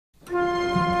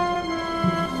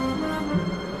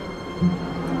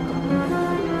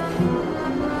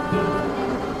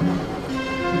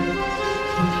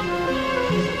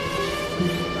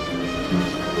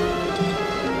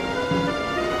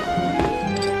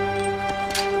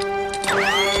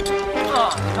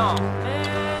on, no,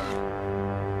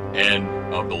 man.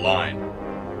 End of the line,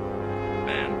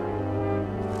 man.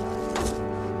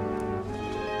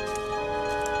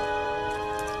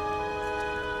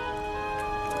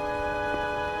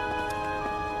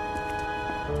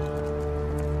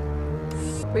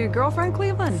 For your girlfriend,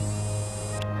 Cleveland?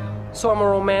 So I'm a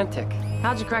romantic.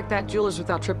 How'd you crack that jeweler's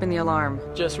without tripping the alarm?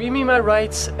 Just read me my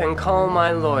rights and call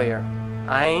my lawyer.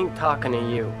 I ain't talking to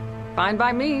you. Fine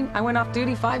by me. I went off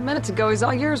duty 5 minutes ago. He's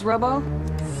all yours, Robo.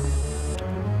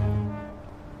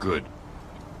 Good.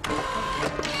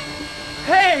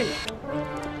 Hey!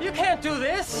 You can't do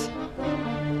this!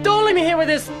 Don't leave me here with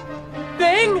this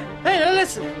thing! Hey,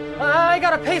 listen, I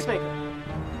got a pacemaker.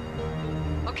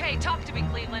 Okay, talk to me,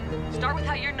 Cleveland. Start with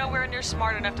how you're nowhere near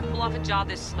smart enough to pull off a job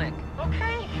this slick.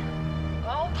 Okay,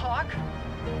 I'll talk,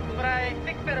 but I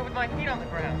think better with my feet on the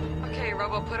ground. Okay,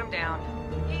 Robo, put him down.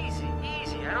 Easy,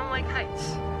 easy, I don't like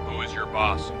heights. Who is your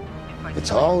boss?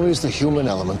 It's always the human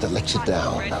element that lets you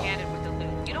down. Red-handed with the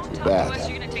loot. You don't Too talk bad. to us,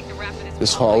 you're gonna take the rap in his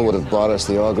This haul would have brought us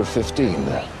the Auger 15. You're gonna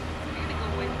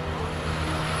go win.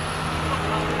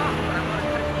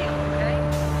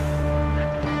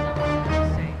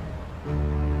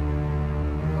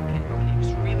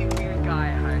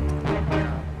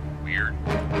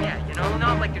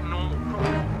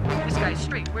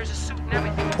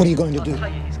 What are you going to do?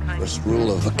 First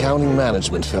rule of accounting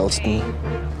management, Felston.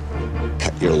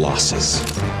 Cut your losses.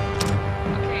 Okay,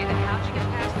 then how'd you get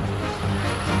past the last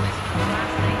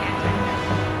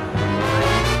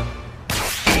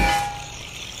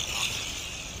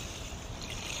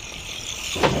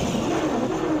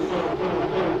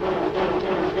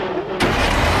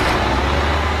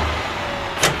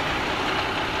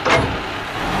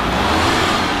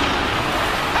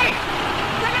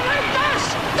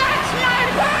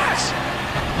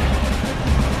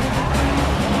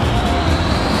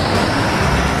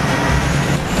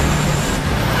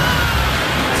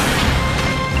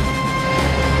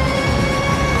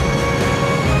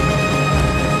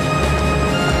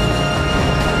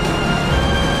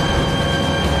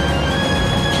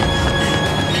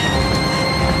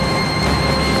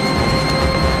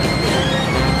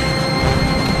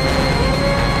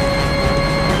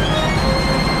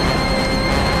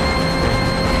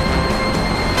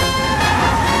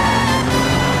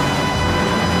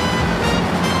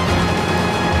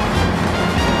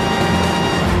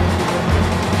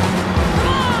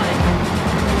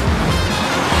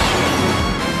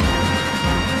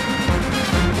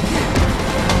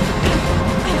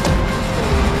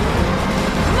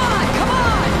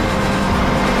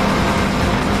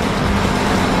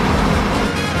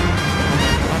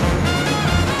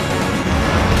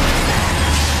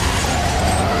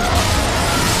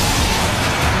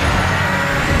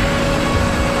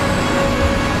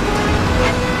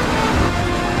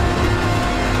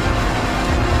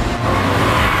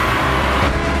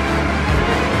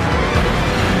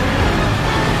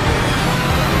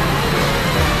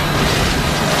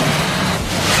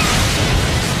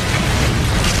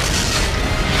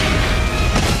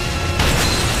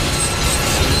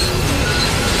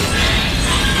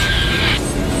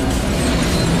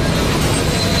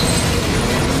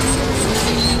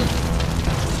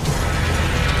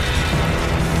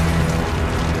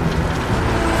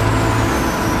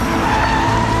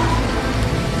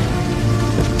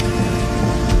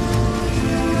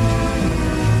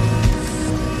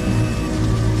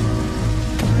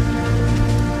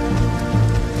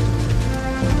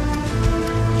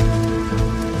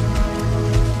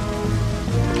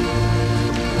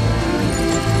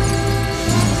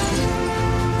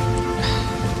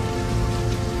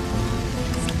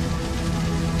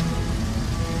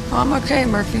I'm okay,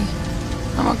 Murphy.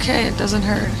 I'm okay, it doesn't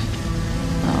hurt.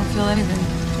 I don't feel anything.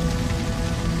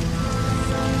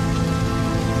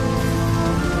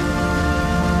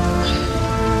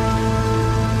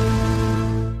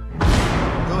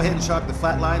 Go ahead and shock the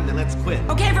flat line, then let's quit.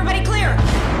 Okay, everybody clear!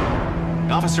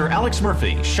 Officer Alex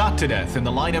Murphy shot to death in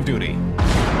the line of duty.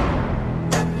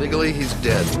 Legally, he's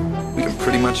dead. We can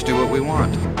pretty much do what we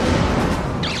want.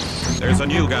 There's a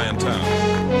new guy in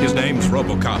town. His name's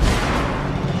RoboCop.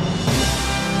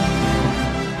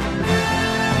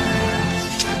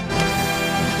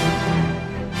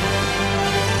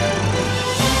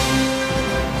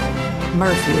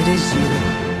 Murphy, it is you.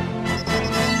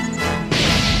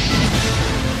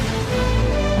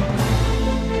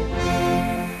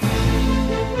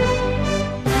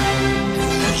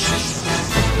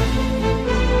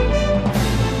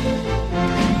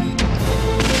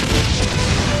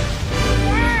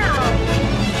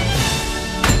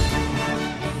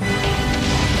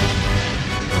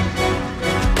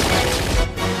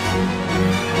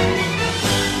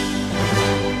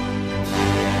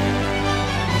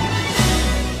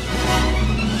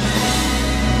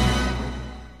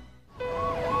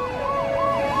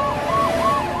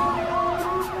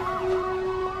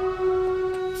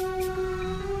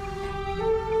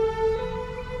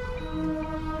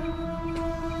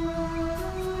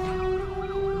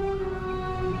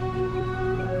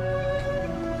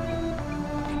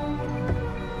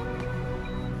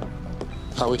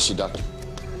 How is she, Doctor?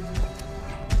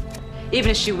 Even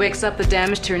if she wakes up, the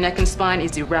damage to her neck and spine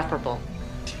is irreparable.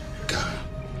 God.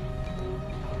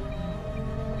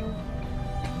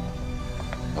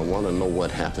 I want to know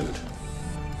what happened.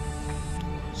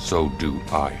 So do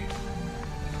I.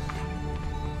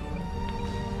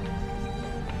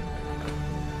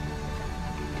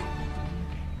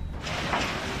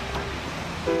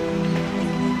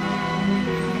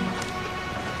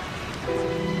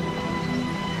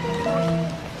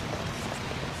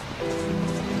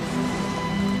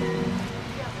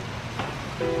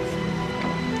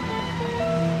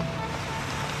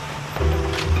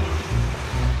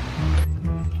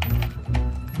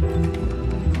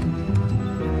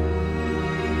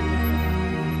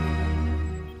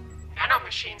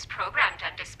 Nanomachines programmed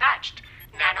and dispatched.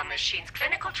 Nanomachines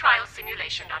clinical trial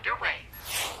simulation underway.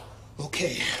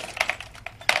 Okay.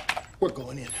 We're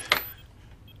going in.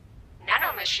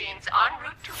 Nanomachines en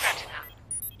route to retina.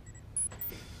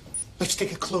 Let's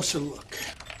take a closer look.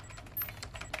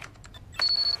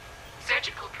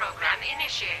 Surgical program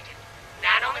initiated.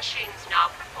 Nanomachines now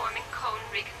performing cone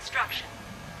reconstruction.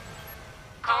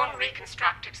 Cone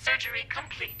reconstructive surgery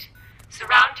complete.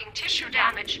 Surrounding tissue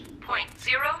damage,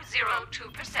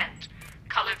 0.002%.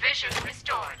 Color vision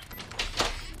restored.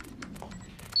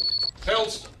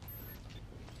 Fells,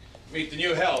 meet the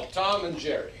new help, Tom and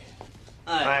Jerry.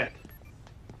 Hi.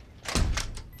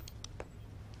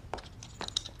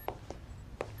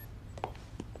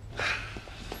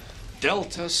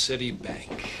 Delta City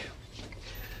Bank.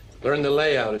 Learn the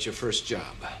layout at your first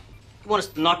job. You want us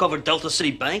to knock over Delta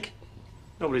City Bank?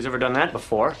 Nobody's ever done that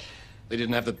before. They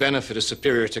didn't have the benefit of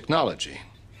superior technology.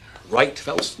 Right,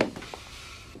 Felston?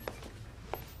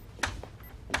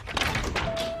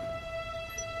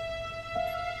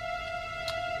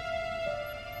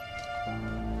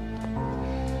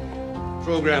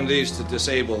 Program these to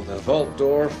disable the vault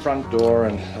door, front door,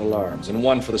 and alarms, and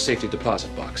one for the safety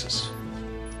deposit boxes.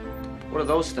 What are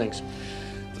those things?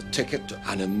 The ticket to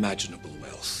unimaginable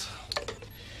wealth.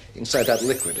 Inside that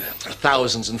liquid are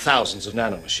thousands and thousands of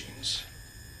nanomachines.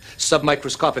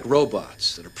 Submicroscopic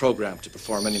robots that are programmed to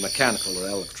perform any mechanical or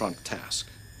electronic task.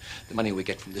 The money we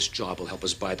get from this job will help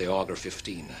us buy the Auger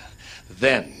 15.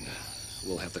 Then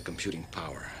we'll have the computing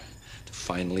power to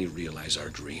finally realize our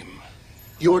dream.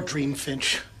 Your dream,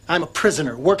 Finch. I'm a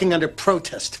prisoner working under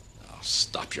protest. Oh,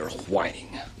 stop your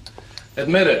whining.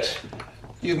 Admit it.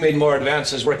 You've made more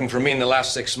advances working for me in the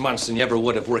last 6 months than you ever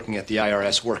would have working at the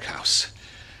IRS workhouse.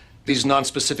 These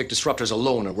non-specific disruptors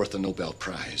alone are worth the Nobel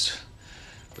Prize.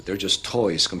 But they're just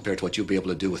toys compared to what you'll be able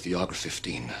to do with the Auger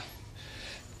 15.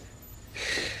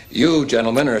 You,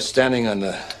 gentlemen, are standing on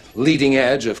the leading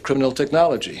edge of criminal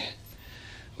technology.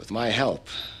 With my help,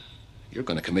 you're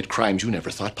going to commit crimes you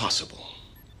never thought possible.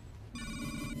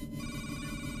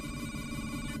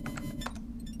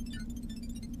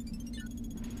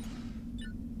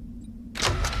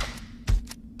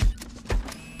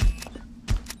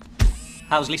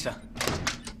 How's Lisa?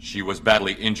 She was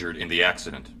badly injured in the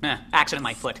accident. Accident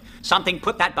my foot. Something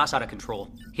put that bus out of control.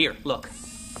 Here, look.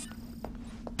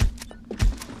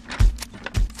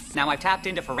 Now I've tapped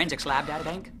into forensics lab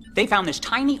databank. They found this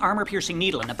tiny armor-piercing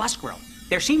needle in the bus grill.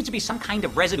 There seems to be some kind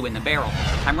of residue in the barrel.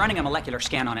 I'm running a molecular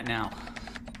scan on it now.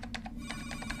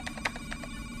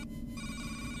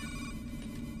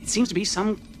 It seems to be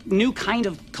some new kind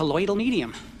of colloidal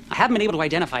medium. I haven't been able to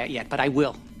identify it yet, but I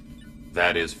will.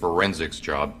 That is forensics'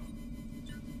 job.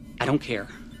 I don't care.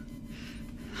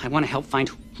 I want to help find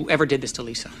whoever did this to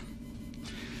Lisa.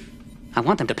 I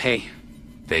want them to pay.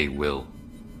 They will.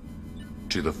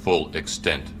 To the full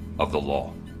extent of the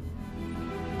law.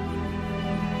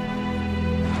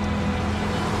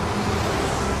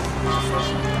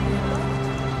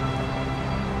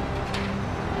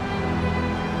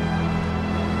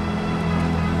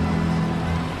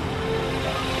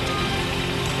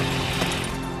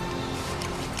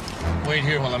 Wait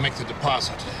here while I make the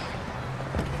deposit.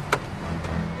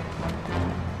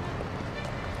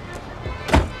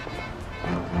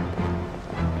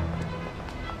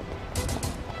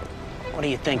 What do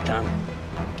you think, Tom?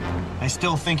 I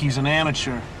still think he's an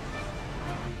amateur.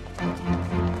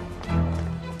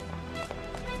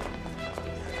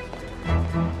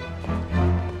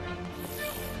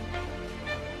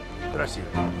 Gracias.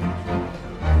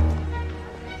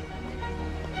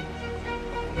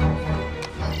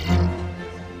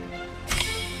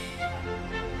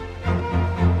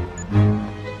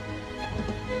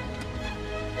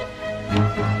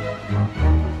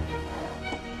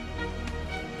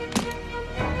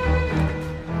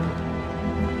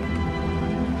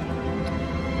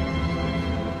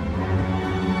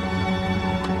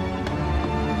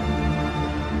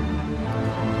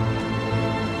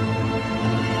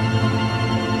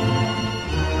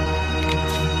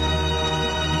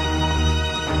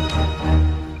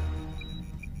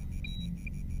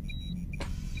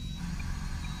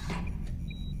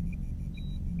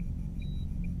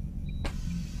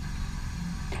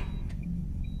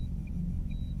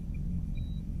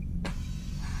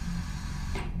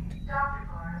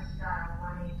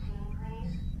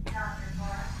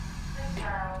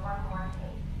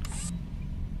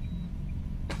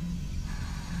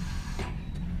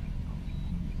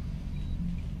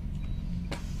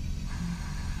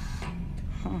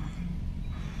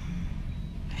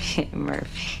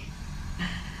 Murphy.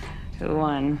 Who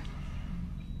won?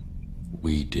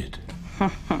 We did.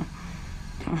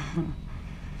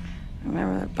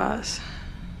 Remember that bus?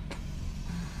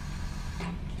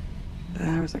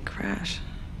 There was a crash.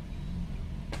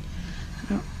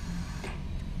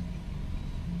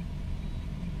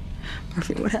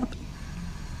 Murphy, what happened?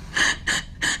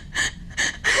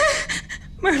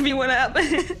 Murphy, what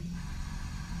happened?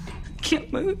 I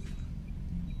can't move.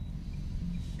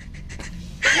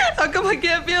 How come I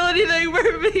can't feel anything,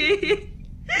 Murphy?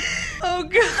 Oh,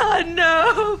 God,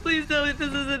 no. Please tell me this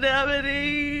isn't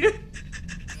happening.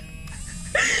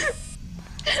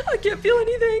 I can't feel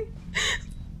anything.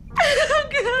 Oh,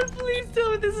 God, please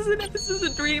tell me this isn't. This is a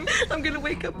dream. I'm gonna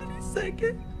wake up any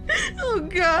second. Oh,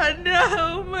 God,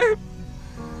 no.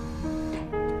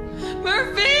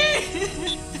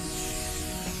 Murphy!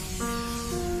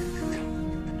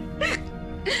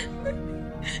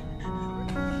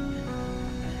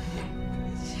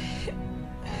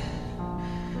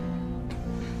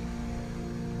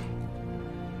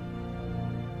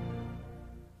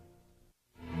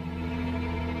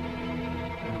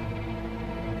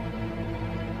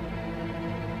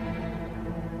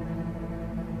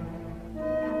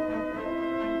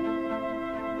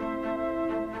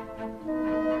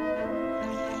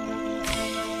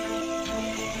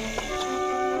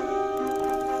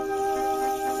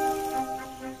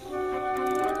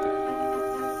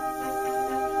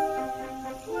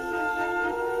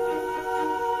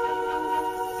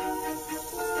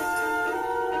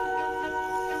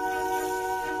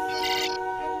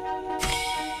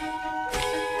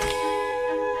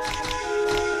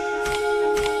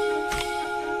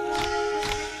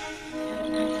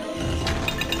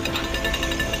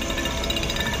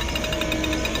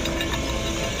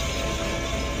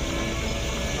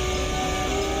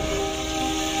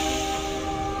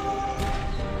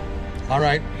 All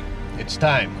right, it's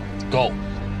time. Go.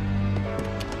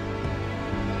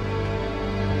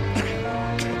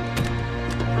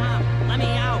 Let me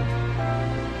out.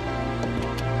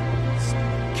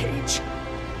 Cage.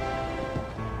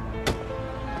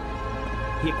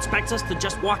 He expects us to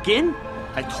just walk in?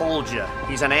 I told you,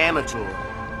 he's an amateur.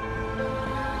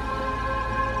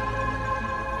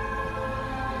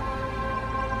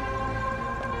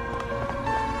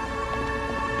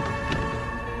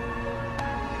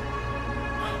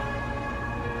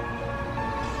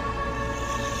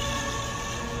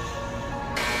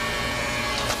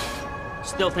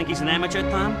 Still think he's an amateur,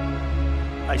 Tom?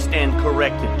 I stand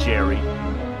corrected, Jerry.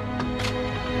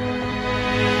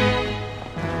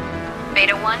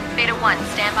 Beta 1,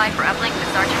 stand by for uplink to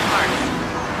Sergeant Parks.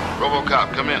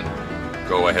 RoboCop, come in.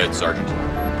 Go ahead, Sergeant.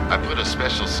 I put a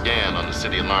special scan on the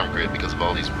city alarm grid because of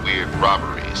all these weird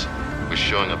robberies. We're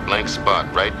showing a blank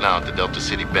spot right now at the Delta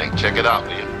City Bank. Check it out,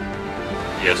 will you?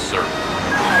 Yes, sir.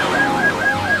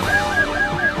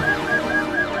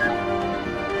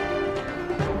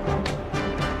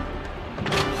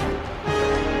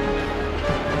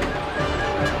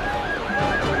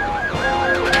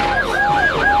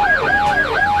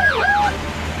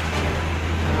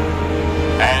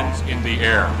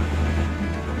 Air.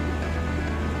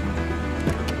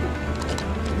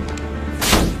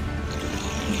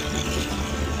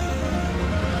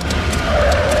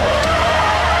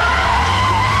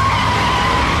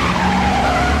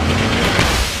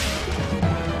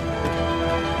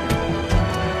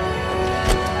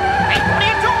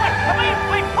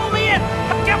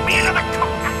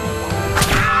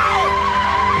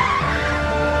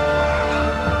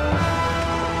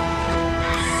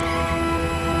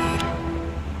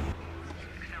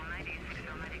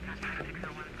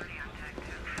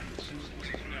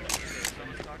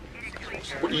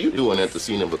 What are you doing at the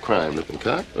scene of a crime,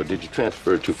 Lippincott? Or did you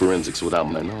transfer to forensics without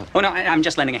my knowledge? Oh, no, I'm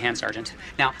just lending a hand, Sergeant.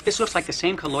 Now, this looks like the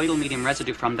same colloidal medium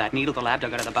residue from that needle the lab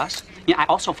dug out of the bus. Yeah, I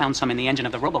also found some in the engine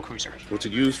of the RoboCruiser. What's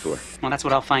it used for? Well, that's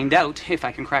what I'll find out if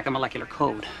I can crack a molecular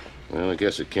code. Well, I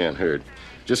guess it can't hurt.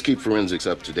 Just keep forensics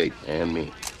up to date, and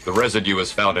me. The residue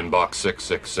is found in box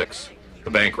 666.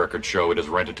 The bank records show it is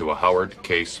rented to a Howard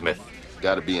K. Smith.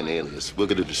 Gotta be an alias. We'll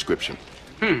get a description.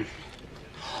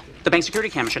 The bank security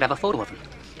camera should have a photo of him.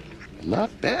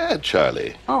 Not bad,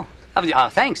 Charlie. Oh,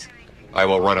 thanks. I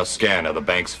will run a scan of the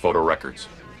bank's photo records.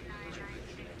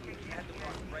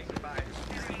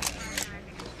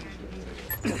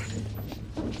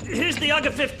 Here's the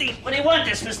UGA 15. What do you want,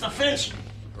 this, Mr. Finch?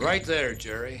 Right there,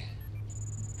 Jerry.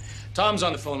 Tom's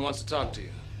on the phone, wants to talk to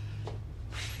you.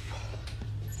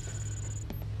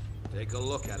 Take a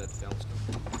look at it,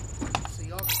 Felster.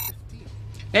 See August 15th.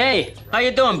 Hey, how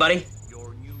you doing, buddy?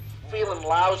 Feeling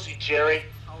lousy, Jerry.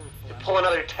 You pull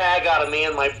another tag out of me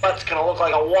and my butt's gonna look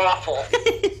like a waffle.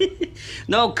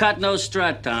 No cut, no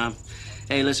strut, Tom.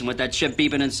 Hey, listen, with that chip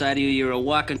beeping inside of you, you're a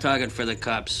walking target for the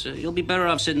cops. You'll be better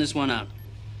off sitting this one out.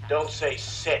 Don't say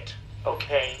sit,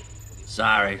 okay?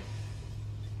 Sorry.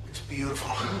 It's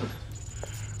beautiful.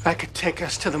 I could take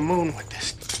us to the moon with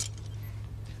this.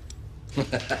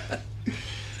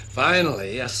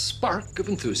 Finally, a spark of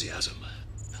enthusiasm.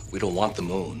 We don't want the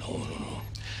moon. No.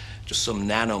 Just some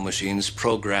nano machines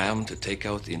programmed to take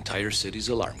out the entire city's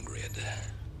alarm grid.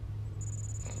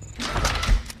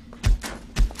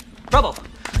 Robo,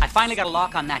 I finally got a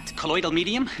lock on that colloidal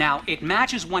medium. Now, it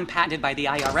matches one patented by the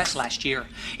IRS last year.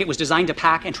 It was designed to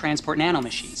pack and transport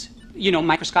nanomachines. You know,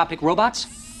 microscopic robots?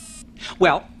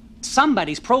 Well,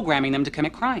 somebody's programming them to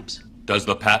commit crimes. Does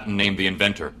the patent name the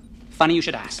inventor? Funny you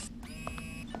should ask.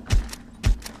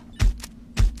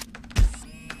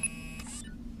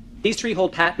 These three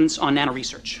hold patents on nano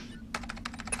research.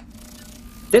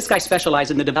 This guy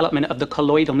specialized in the development of the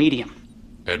colloidal medium.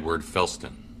 Edward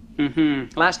Felston.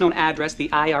 Last known address, the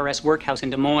IRS workhouse in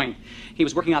Des Moines. He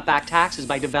was working out back taxes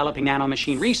by developing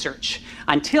nanomachine research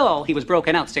until he was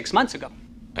broken out 6 months ago.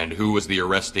 And who was the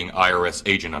arresting IRS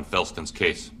agent on Felston's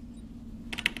case?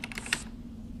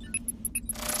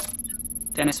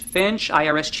 Dennis Finch,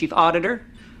 IRS chief auditor,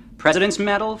 President's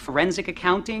Medal, forensic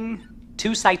accounting,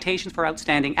 2 citations for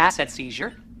outstanding asset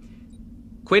seizure.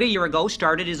 Quit a year ago,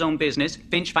 started his own business,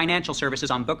 Finch Financial Services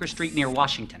on Booker Street near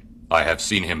Washington. I have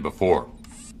seen him before.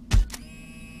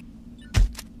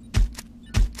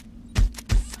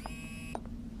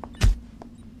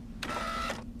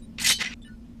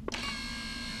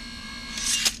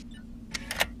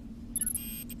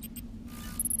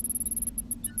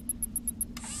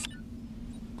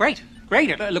 Great.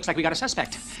 It looks like we got a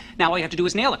suspect. Now all you have to do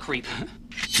is nail a creep.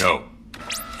 No.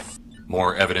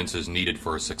 More evidence is needed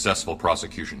for a successful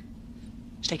prosecution.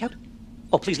 Stakeout?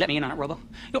 Oh, please let me in on it, Robo.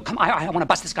 Yo, come, I want to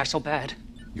bust this guy so bad.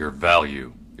 Your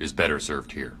value is better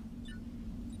served here.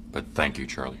 But thank you,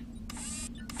 Charlie.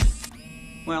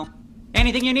 Well,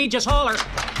 anything you need, just holler.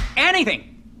 Anything!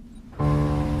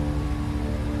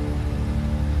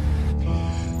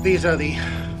 These are the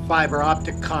fiber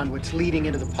optic conduits leading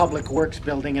into the Public Works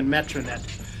building in Metronet.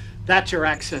 That's your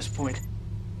access point.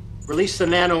 Release the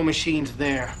nano machines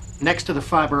there, next to the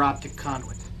fiber optic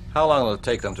conduit. How long will it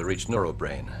take them to reach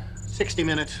Neurobrain? 60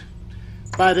 minutes.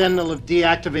 By then, they'll have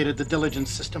deactivated the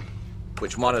diligence system.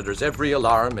 Which monitors every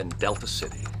alarm in Delta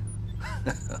City.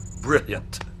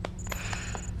 Brilliant.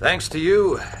 Thanks to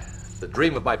you, the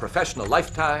dream of my professional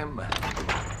lifetime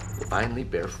will finally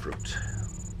bear fruit.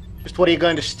 Just what are you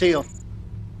going to steal?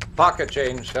 Pocket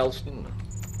change, Felston.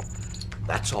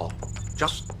 That's all.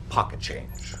 Just pocket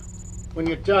change. When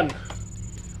you're done,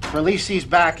 release these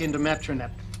back into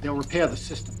Metronet. They'll repair the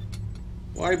system.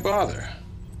 Why bother?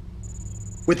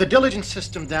 With the diligence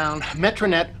system down,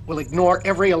 Metronet will ignore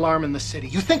every alarm in the city.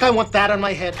 You think I want that on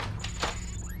my head?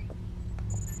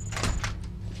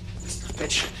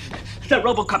 Bitch, that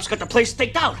RoboCop's got the place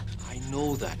staked out. I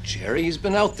know that, Jerry. He's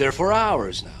been out there for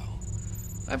hours now.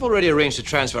 I've already arranged to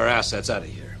transfer assets out of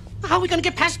here. How are we gonna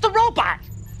get past the robot?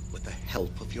 With the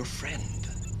help of your friend.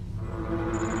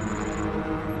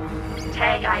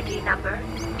 Tag ID number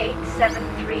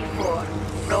 8734.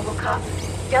 RoboCop,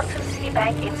 Delta City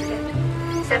Bank incident,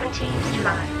 17th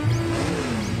July.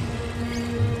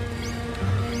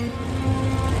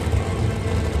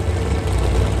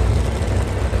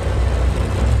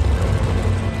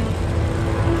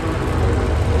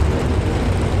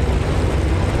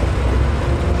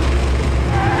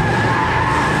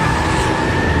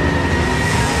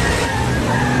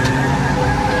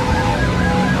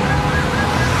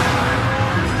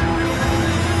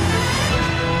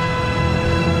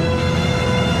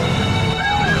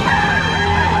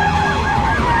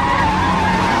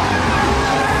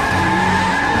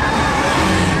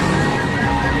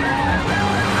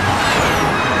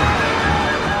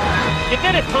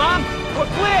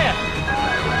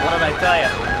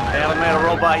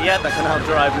 Yet that can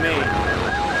outdrive me.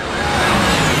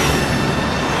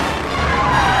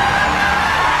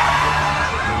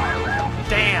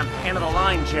 Damn, end of the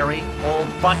line, Jerry. Old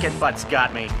bucket butt's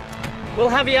got me. We'll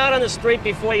have you out on the street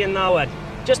before you know it.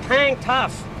 Just hang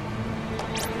tough.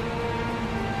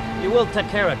 You will take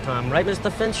care of Tom, right,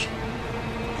 Mr. Finch?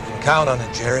 You can count on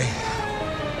it, Jerry.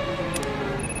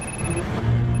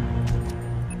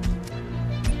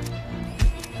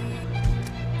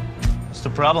 What's the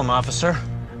problem, officer?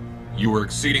 You were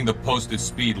exceeding the posted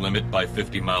speed limit by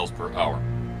 50 miles per hour.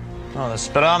 Oh, the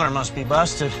speedometer must be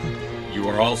busted. You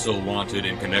are also wanted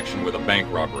in connection with a bank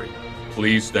robbery.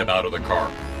 Please step out of the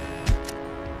car.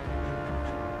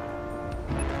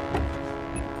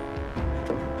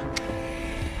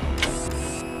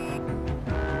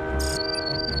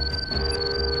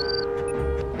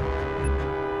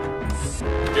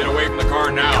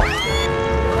 door now.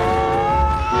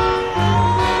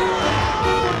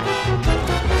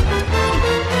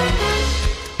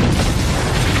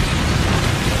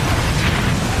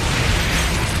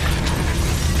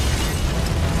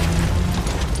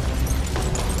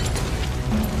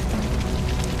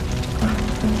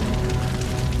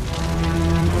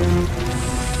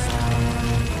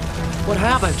 What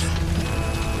happened?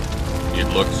 It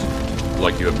looks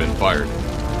like you have been fired.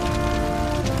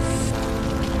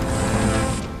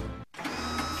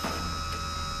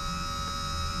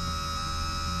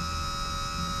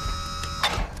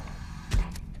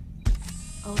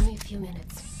 Only a few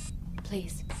minutes.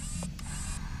 Please.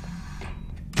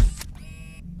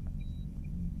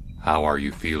 How are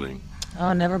you feeling?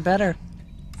 Oh, never better.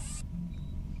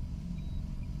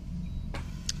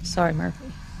 Sorry, Murphy.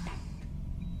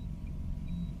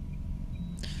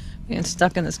 Being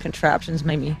stuck in this contraption's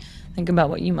made me think about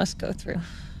what you must go through.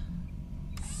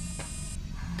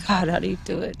 God, how do you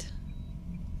do it?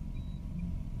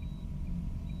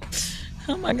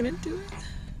 How am I gonna do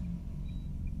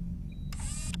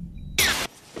it?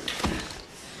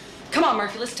 Come on,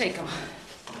 Murphy, let's take him.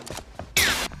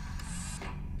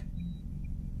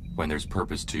 When there's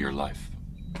purpose to your life,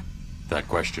 that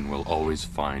question will always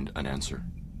find an answer.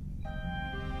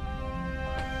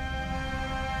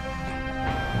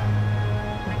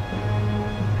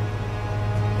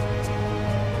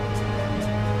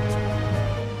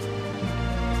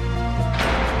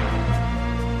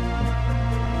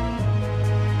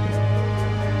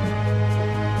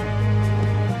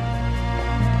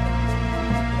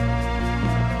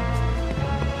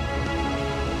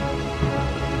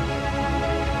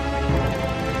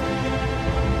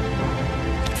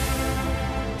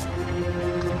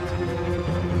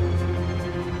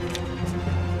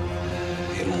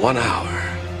 In 1 hour.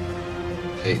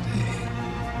 Payday.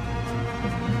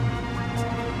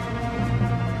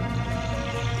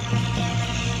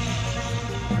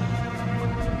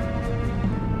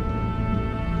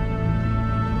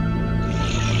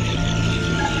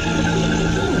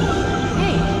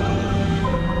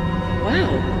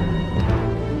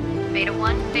 Beta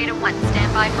 1,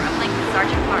 stand by for uplink with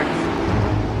Sergeant Parks.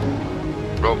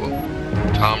 Robo,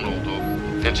 Tom rolled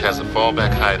over. Finch has a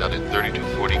fallback hideout at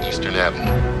 3240 Eastern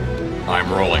Avenue.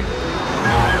 I'm rolling.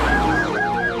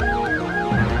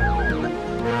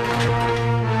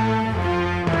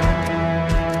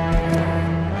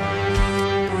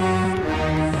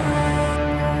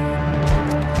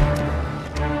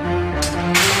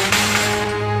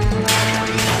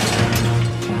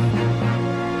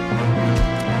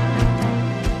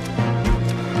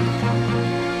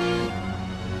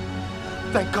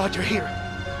 Thank God you're here.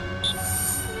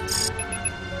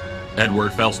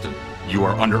 Edward Felston, you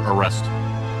are under arrest.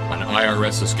 An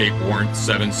IRS escape warrant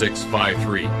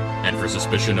 7653, and for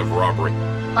suspicion of robbery.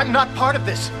 I'm not part of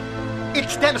this.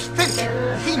 It's Dennis Finch.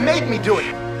 He made me do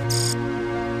it.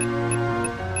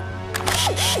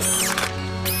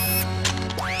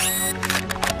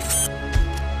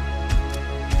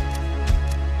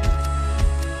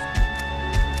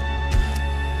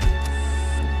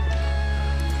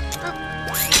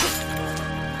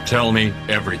 Tell me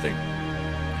everything.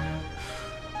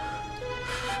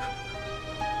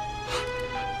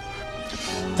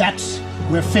 That's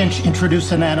where Finch introduced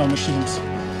the nano machines.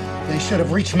 They should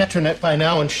have reached Metronet by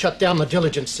now and shut down the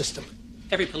diligence system.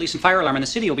 Every police and fire alarm in the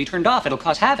city will be turned off. It'll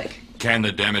cause havoc. Can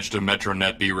the damage to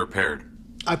Metronet be repaired?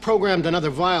 I programmed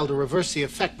another vial to reverse the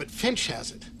effect, but Finch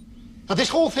has it. Now, this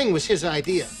whole thing was his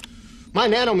idea. My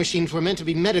nano machines were meant to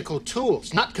be medical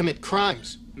tools, not commit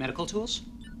crimes. Medical tools?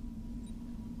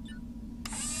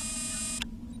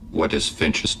 What is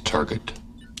Finch's target?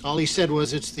 All he said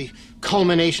was it's the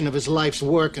culmination of his life's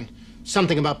work and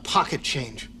something about pocket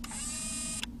change.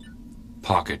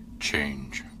 Pocket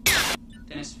change.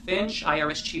 Dennis Finch,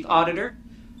 IRS Chief Auditor,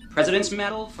 President's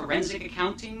Medal, Forensic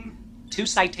Accounting, 2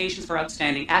 citations for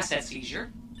outstanding asset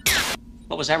seizure.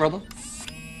 What was that, Robo?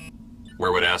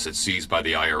 Where would assets seized by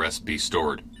the IRS be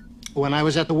stored? When I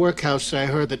was at the workhouse, I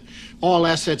heard that all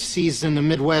assets seized in the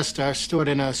Midwest are stored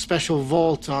in a special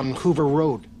vault on Hoover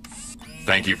Road.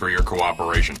 Thank you for your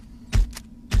cooperation.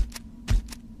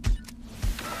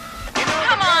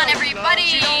 Come on, everybody!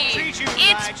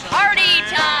 It's party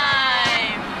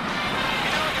time!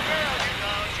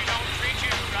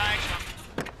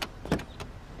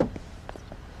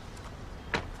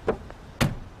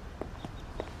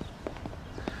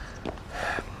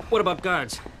 What about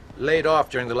guards? Laid off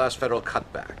during the last federal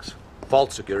cutbacks.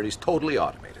 Vault security's totally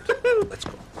automated. Let's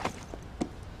go.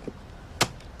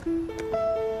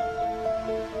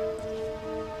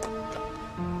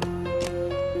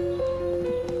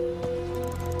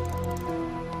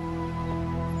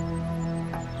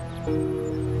 What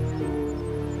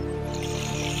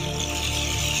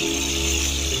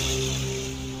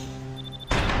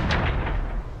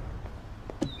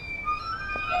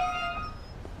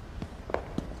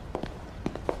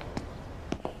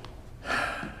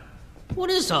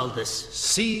is all this?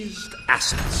 Seized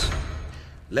assets.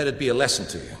 Let it be a lesson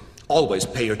to you. Always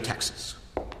pay your taxes.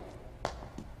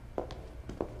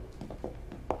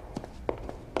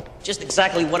 Just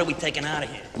exactly what are we taking out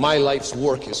of here? My life's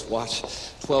work is what?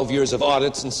 12 years of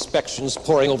audits, inspections,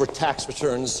 poring over tax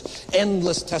returns,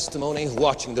 endless testimony,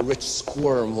 watching the rich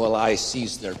squirm while I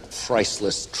seize their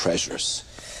priceless treasures.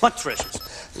 What treasures?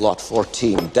 Lot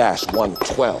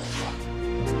 14-112.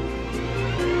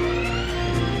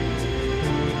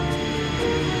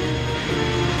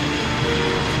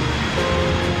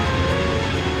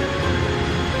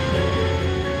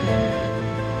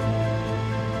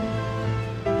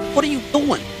 What are you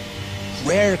doing?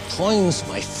 Rare coins,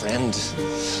 my friend.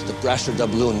 The brasher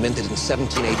doubloon minted in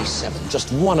 1787.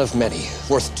 Just one of many.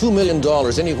 Worth $2 million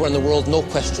anywhere in the world, no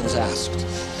questions asked.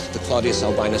 The Claudius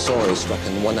Albinosaurus struck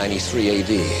in 193 AD.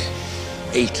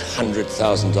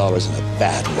 $800,000 in a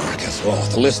bad market. Oh,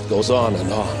 the list goes on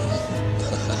and on.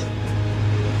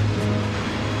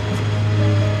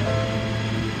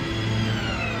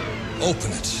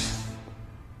 Open it.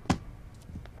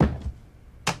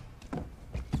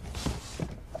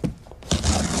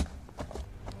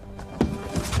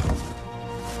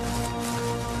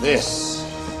 This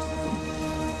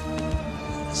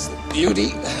is the beauty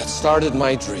that started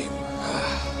my dream.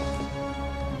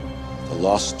 The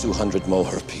lost 200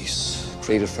 mohair piece,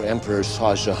 created for Emperor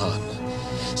Shah Jahan.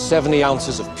 70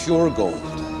 ounces of pure gold.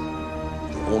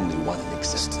 The only one in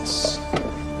existence.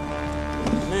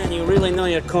 Man, you really know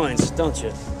your coins, don't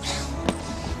you?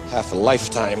 Half a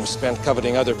lifetime spent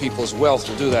coveting other people's wealth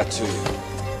will do that to you.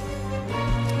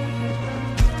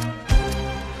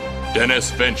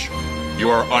 Dennis Finch. You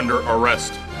are under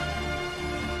arrest.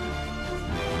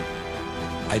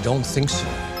 I don't think so.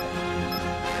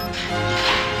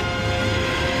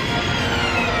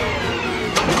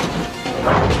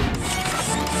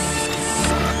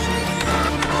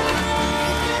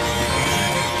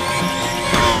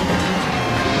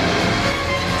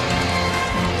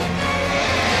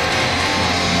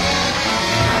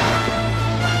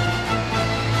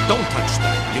 Don't touch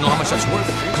that. You know how much that's worth?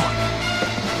 Come on.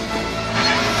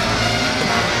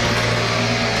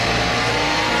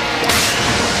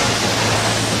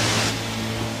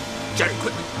 Jerry,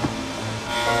 quick.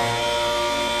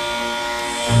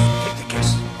 Take the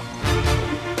case.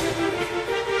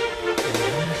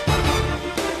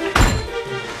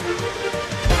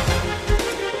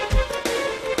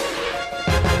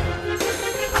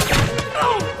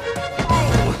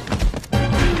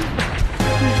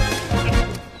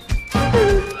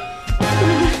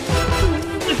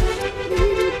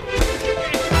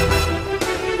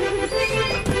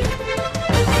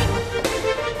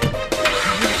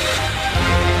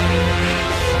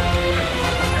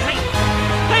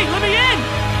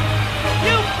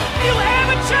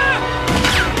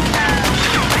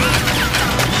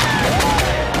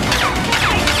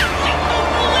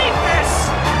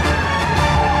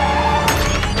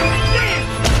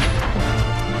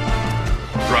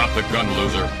 Gun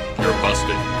loser, you're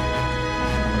busted.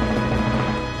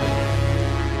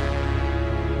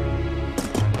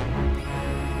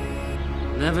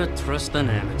 Never trust an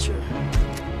amateur.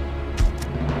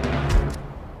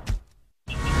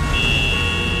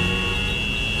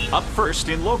 Up first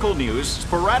in local news,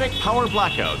 sporadic power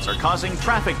blackouts are causing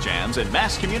traffic jams and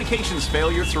mass communications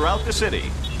failure throughout the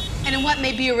city. And in what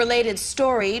may be a related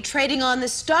story, trading on the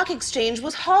stock exchange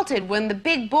was halted when the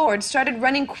big board started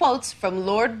running quotes from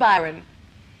Lord Byron.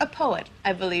 A poet,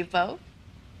 I believe, Bo.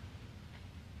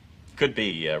 Could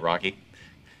be, Rocky.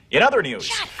 In other news...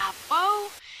 Shut up, Bo.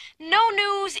 No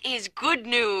news is good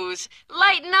news.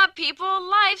 Lighten up, people.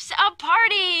 Life's a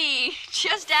party.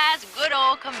 Just ask good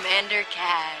old Commander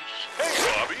Cash. Hey,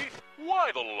 Robbie.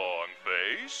 Why the long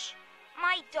face?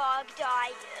 My dog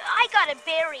died. I gotta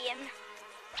bury him.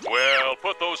 Well,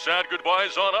 put those sad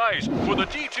goodbyes on ice with a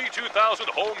DT-2000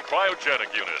 home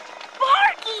cryogenic unit.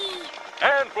 Barky!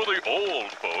 And for the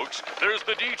old folks, there's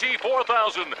the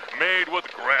DT-4000, made with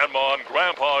Grandma and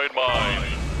Grandpa in mind.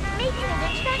 Makes an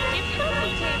attractive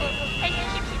trophy table, and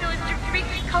keeps those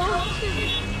drinks cold too.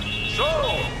 So,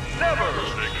 never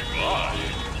say goodbye.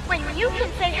 When you can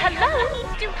say hello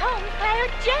to home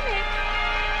cryogenic.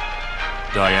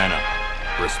 Diana,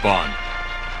 respond.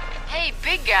 Hey,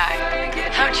 big guy.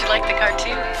 How'd you like the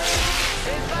cartoon?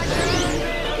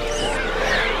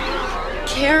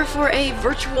 Care for a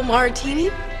virtual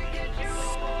martini?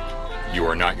 You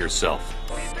are not yourself.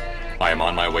 I am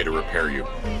on my way to repair you.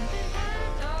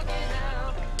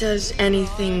 Does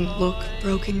anything look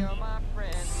broken?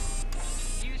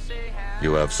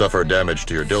 You have suffered damage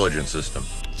to your diligence system.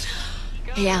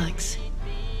 Hey, Alex.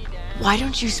 Why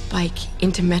don't you spike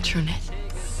into Metronet?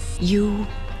 You,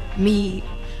 me,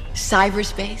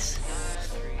 cyberspace.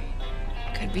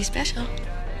 Could be special.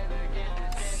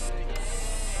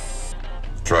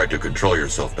 Try to control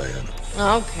yourself, Diana.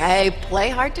 Okay, play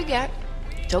hard to get.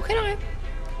 So can I.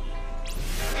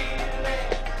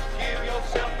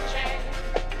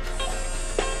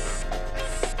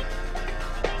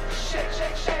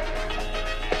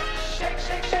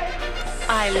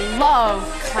 I love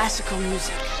classical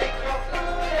music.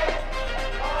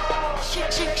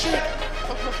 Shake, shake,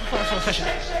 shake.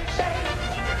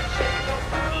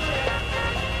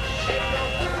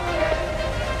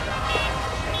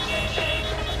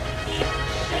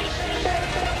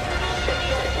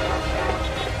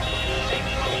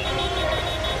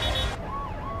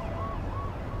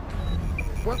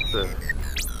 What the?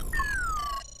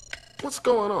 What's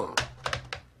going on?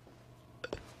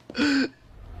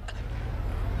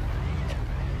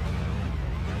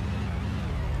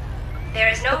 There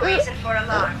is no reason for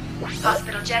alarm.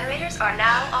 Hospital generators are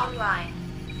now online.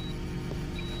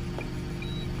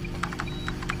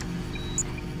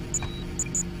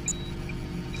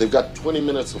 They've got 20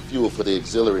 minutes of fuel for the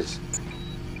auxiliaries.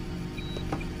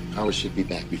 Power should be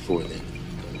back before then.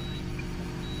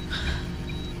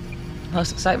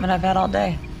 Most excitement I've had all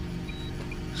day.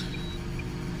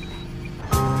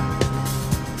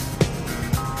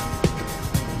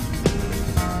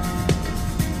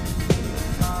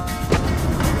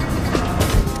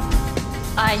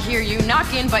 I hear you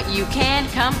knocking, but you can't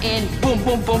come in. Boom,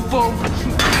 boom, boom, boom.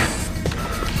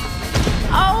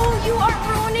 Oh, you are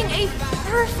ruining a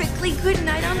perfectly good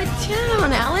night on the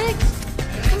town, Alex.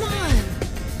 Come on.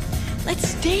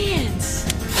 Let's dance.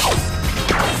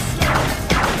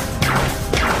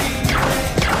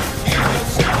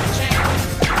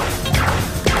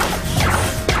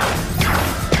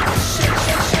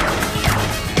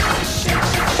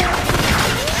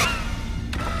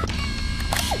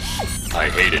 I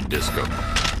hated disco.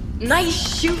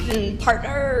 Nice shooting,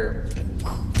 partner.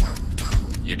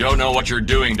 You don't know what you're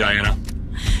doing, Diana.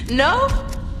 No?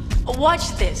 Watch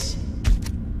this.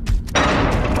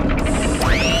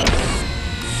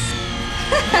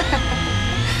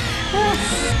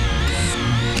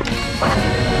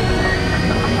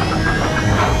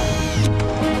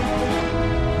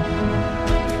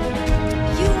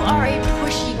 are a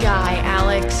pushy guy,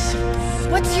 Alex.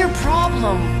 What's your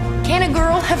problem? Can't a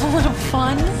girl have a little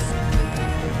fun?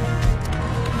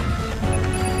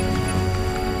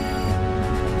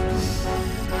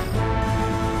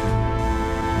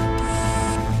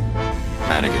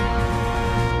 Madigan.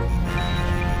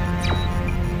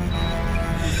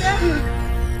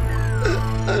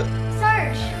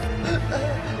 Sarge,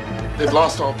 They've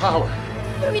lost all power.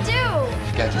 what do we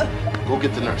do? Gadget, go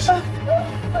get the nurse.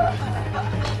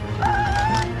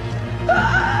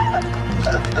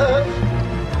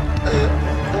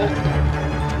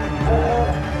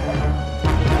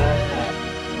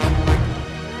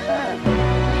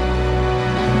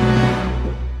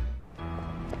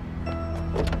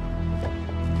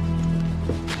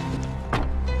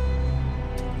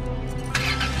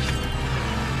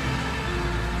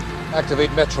 Activate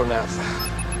MetroNav.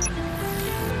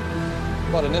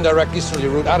 But an indirect easterly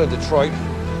route out of Detroit.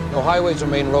 No highways or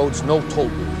main roads, no toll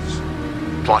booths.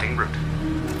 Plotting route.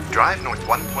 Drive north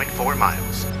 1.4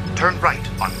 miles. Turn right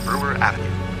on Brewer Avenue.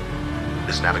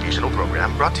 This navigational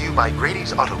program brought to you by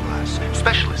Grady's Auto Glass,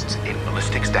 specialists in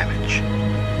ballistics damage.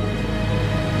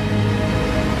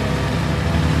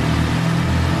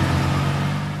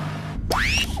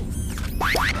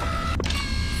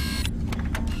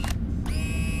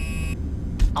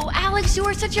 Oh, Alex, you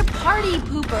are such a party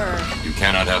pooper. You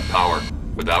cannot have power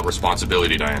without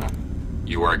responsibility, Diana.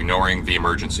 You are ignoring the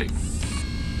emergency.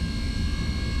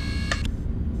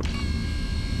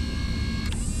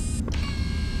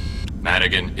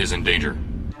 Madigan is in danger.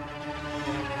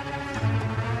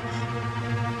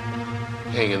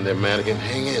 Hang in there, Madigan.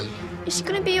 Hang in. Is she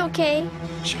gonna be okay?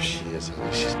 Sure she is,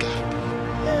 honey. She's got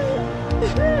it.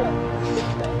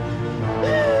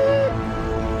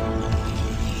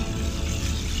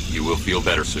 You will feel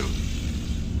better soon.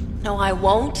 No, I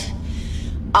won't.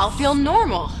 I'll feel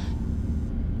normal.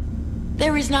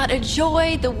 There is not a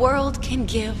joy the world can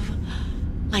give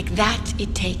like that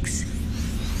it takes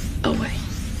away.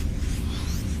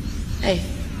 Hey.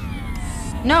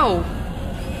 No.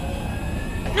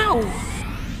 No.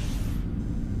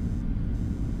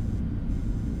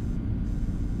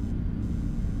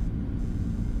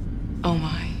 Oh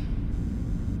my.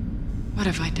 What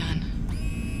have I done?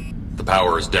 The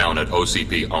power is down at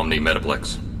OCP Omni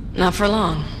Metaplex. Not for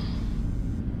long.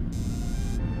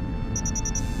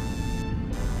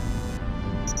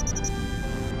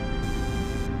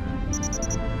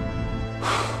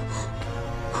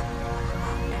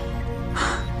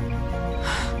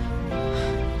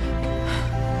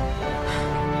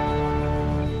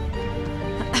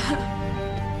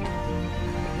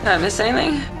 Did I miss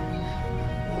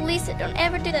anything? Lisa, don't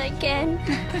ever do that again.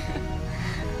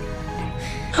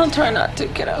 I'll try not to,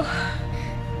 kiddo.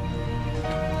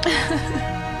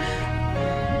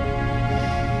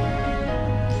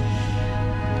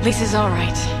 Lisa's all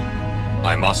right.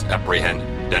 I must apprehend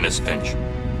Dennis Finch.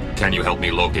 Can you help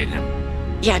me locate him?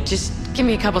 Yeah, just give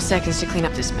me a couple seconds to clean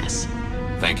up this mess.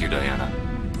 Thank you, Diana.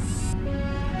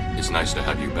 It's nice to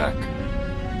have you back.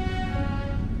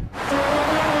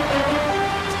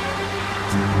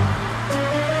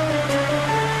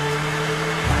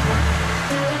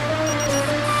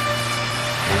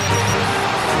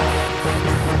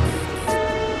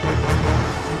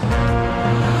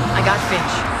 I got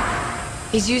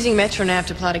Finch. He's using MetroNav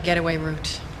to plot a getaway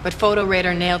route, but Photo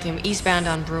Radar nailed him eastbound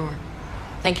on Brewer.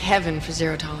 Thank heaven for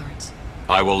zero tolerance.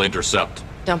 I will intercept.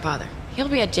 Don't bother. He'll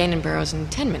be at Jane and Burroughs in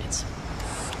 10 minutes.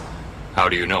 How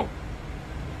do you know?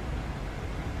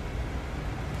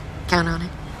 Count on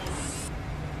it.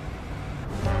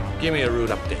 Give me a route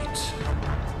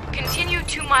update. Continue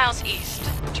 2 miles east.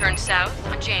 Turn south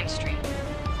on Jane Street.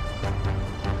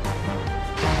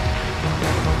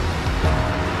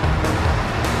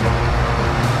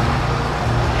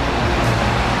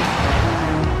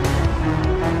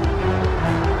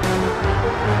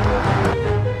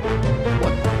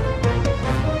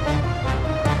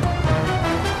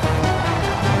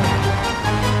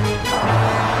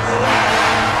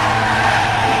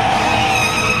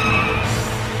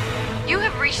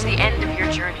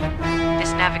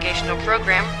 Navigational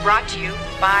program brought to you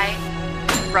by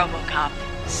RoboCop.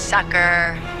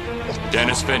 Sucker.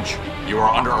 Dennis Finch, you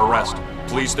are under arrest.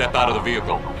 Please step out of the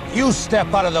vehicle. You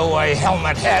step out of the way,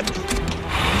 helmet head.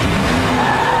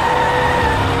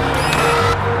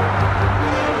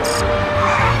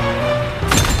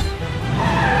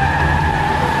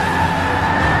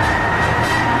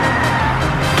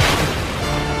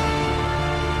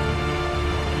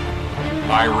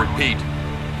 I repeat.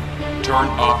 Turn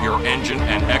off your engine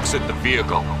and exit the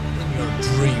vehicle. Your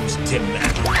dreams, Tim Man.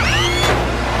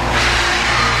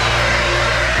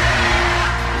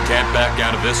 Can't back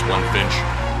out of this one, Finch.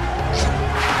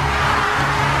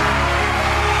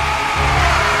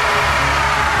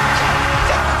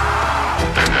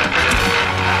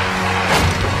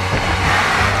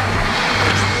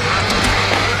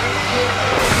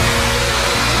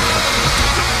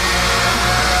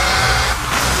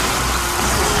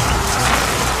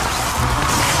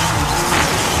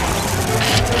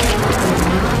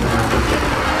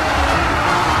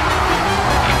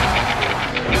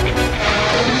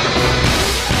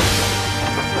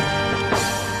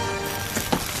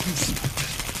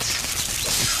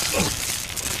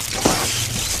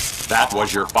 That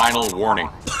was your final warning.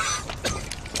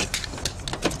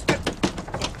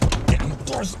 Damn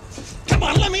doors. Come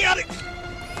on, let me at it.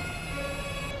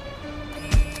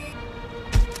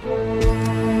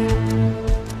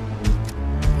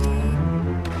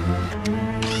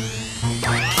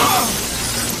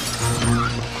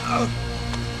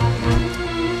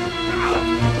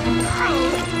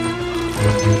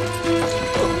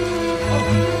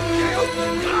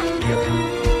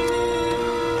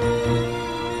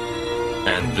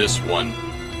 And this one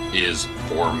is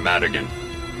for Madigan.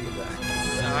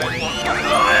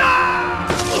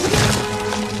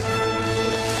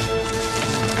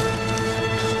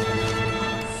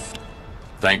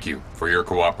 Thank you for your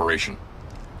cooperation.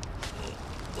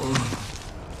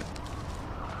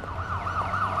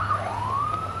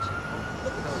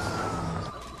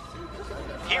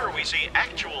 Here we see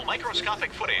actual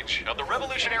microscopic footage of the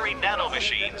revolutionary nano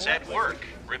machines at work,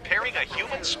 repairing a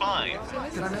human spine.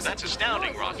 That's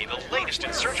astounding, Rocky. The latest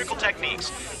in surgical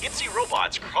techniques. Itsy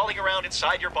robots crawling around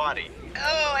inside your body.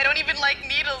 Oh, I don't even like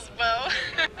needles, Bo.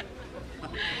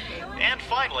 And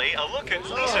finally, a look at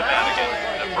Lisa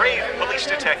Madigan, the brave police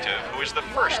detective who is the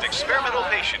first experimental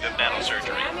patient of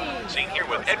nanosurgery. Seen here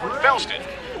with Edward Felston,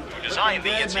 who designed the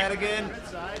Itsy...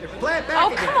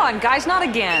 Oh, come on, guys, not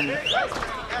again.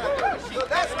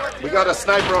 We got a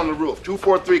sniper on the roof,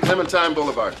 243 Clementine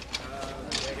Boulevard.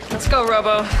 Let's go,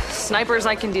 Robo. Snipers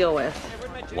I can deal with.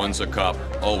 Once a cop,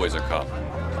 always a cop.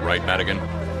 Right, Madigan?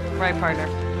 Right, partner.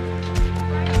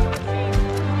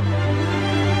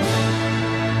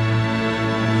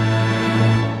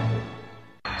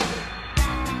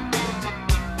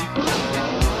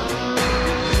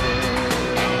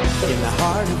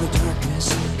 heart of the darkness,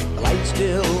 the light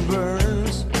still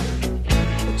burns.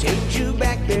 It takes you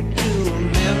back there to